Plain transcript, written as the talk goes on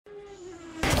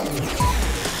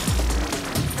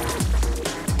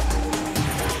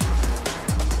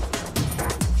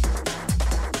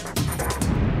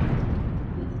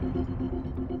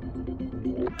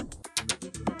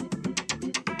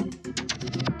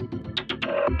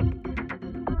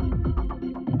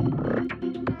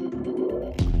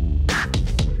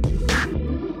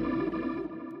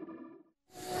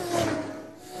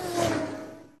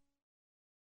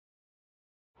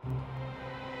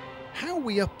How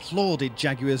we applauded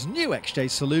Jaguar's new XJ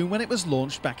saloon when it was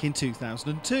launched back in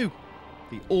 2002.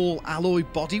 The all-alloy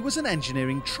body was an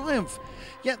engineering triumph,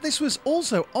 yet this was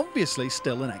also obviously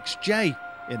still an XJ,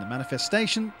 in the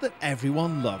manifestation that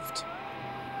everyone loved.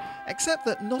 Except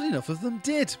that not enough of them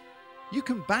did. You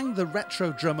can bang the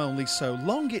retro drum only so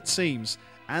long, it seems,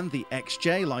 and the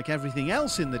XJ, like everything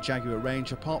else in the Jaguar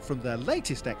range apart from their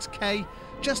latest XK,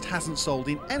 just hasn't sold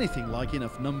in anything like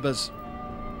enough numbers.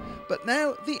 But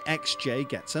now the XJ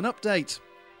gets an update.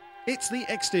 It's the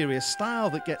exterior style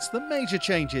that gets the major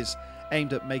changes,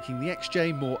 aimed at making the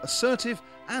XJ more assertive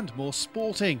and more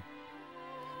sporting.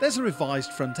 There's a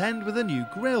revised front end with a new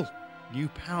grille, new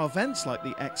power vents like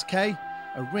the XK,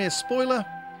 a rear spoiler,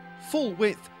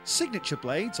 full-width signature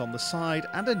blades on the side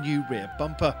and a new rear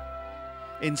bumper.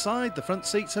 Inside, the front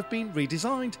seats have been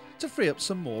redesigned to free up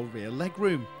some more rear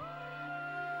legroom.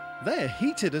 They're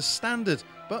heated as standard,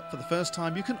 but for the first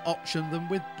time you can option them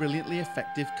with brilliantly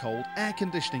effective cold air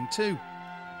conditioning too.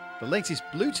 The latest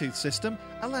Bluetooth system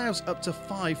allows up to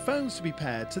 5 phones to be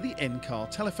paired to the in-car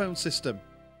telephone system.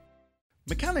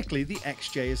 Mechanically, the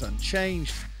XJ is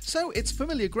unchanged, so it's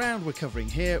familiar ground we're covering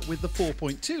here with the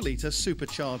 4.2 litre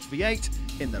supercharged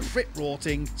V8 in the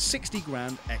rip-rorting 60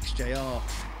 grand XJR.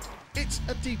 It's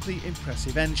a deeply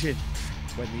impressive engine.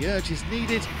 When the urge is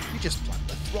needed, you just plant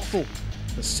the throttle.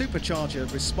 The supercharger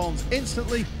responds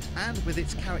instantly, and with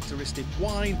its characteristic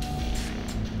whine,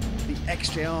 the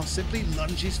XJR simply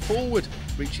lunges forward,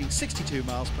 reaching 62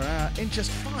 miles per hour in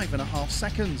just 5.5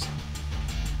 seconds.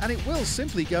 And it will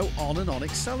simply go on and on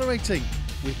accelerating,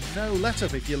 with no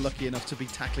let-up if you're lucky enough to be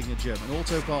tackling a German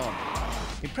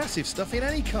autobahn. Impressive stuff in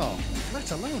any car, let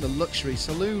alone a luxury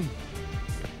saloon.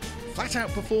 Flat-out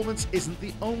performance isn't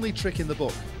the only trick in the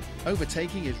book.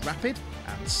 Overtaking is rapid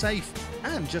and safe,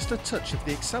 and just a touch of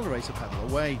the accelerator pedal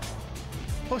away.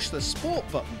 Push the sport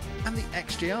button and the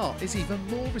XJR is even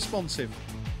more responsive.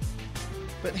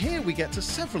 But here we get to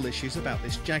several issues about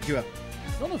this Jaguar,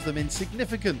 none of them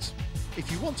insignificant.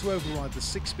 If you want to override the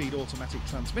 6-speed automatic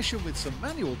transmission with some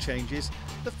manual changes,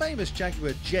 the famous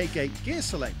Jaguar J-gate gear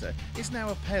selector is now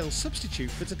a pale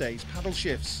substitute for today's paddle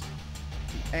shifts.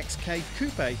 The XK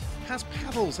Coupe has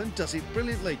paddles and does it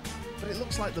brilliantly, but it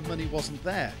looks like the money wasn't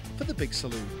there for the big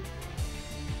saloon.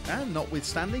 And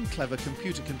notwithstanding clever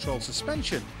computer controlled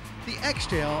suspension, the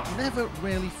XJR never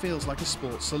really feels like a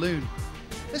sports saloon.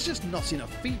 There's just not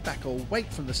enough feedback or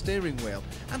weight from the steering wheel,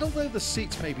 and although the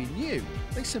seats may be new,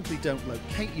 they simply don't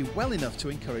locate you well enough to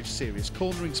encourage serious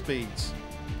cornering speeds.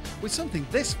 With something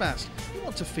this fast, you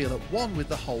want to feel at one with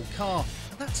the whole car,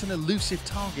 and that's an elusive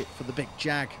target for the big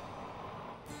Jag.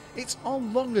 It's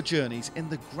on longer journeys in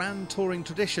the grand touring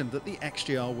tradition that the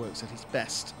XJR works at its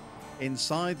best.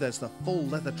 Inside there's the full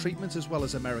leather treatment as well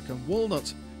as American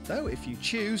walnut, though if you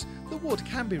choose, the wood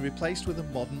can be replaced with a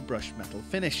modern brushed metal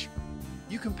finish.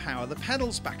 You can power the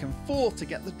pedals back and forth to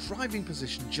get the driving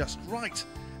position just right,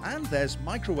 and there's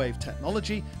microwave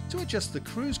technology to adjust the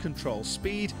cruise control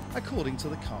speed according to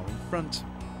the car in front.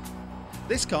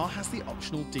 This car has the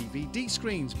optional DVD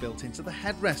screens built into the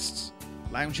headrests.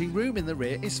 Lounging room in the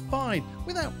rear is fine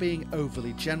without being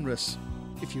overly generous.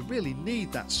 If you really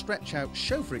need that stretch-out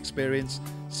chauffeur experience,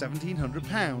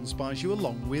 £1,700 buys you a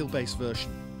long wheelbase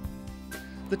version.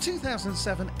 The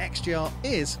 2007 XJR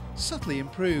is subtly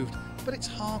improved, but it's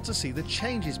hard to see the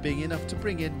changes being enough to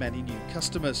bring in many new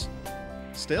customers.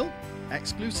 Still,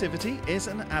 exclusivity is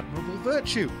an admirable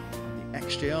virtue, and the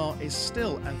XJR is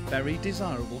still a very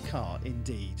desirable car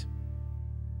indeed.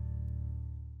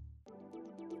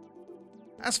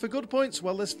 As for good points,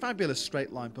 well, there's fabulous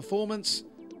straight-line performance,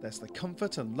 there's the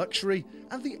comfort and luxury,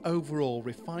 and the overall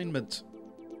refinement.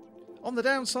 On the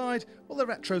downside, well, the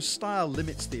retro style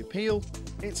limits the appeal,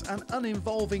 it's an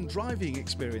uninvolving driving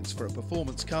experience for a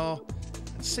performance car,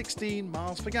 and 16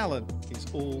 miles per gallon is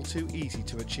all too easy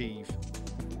to achieve.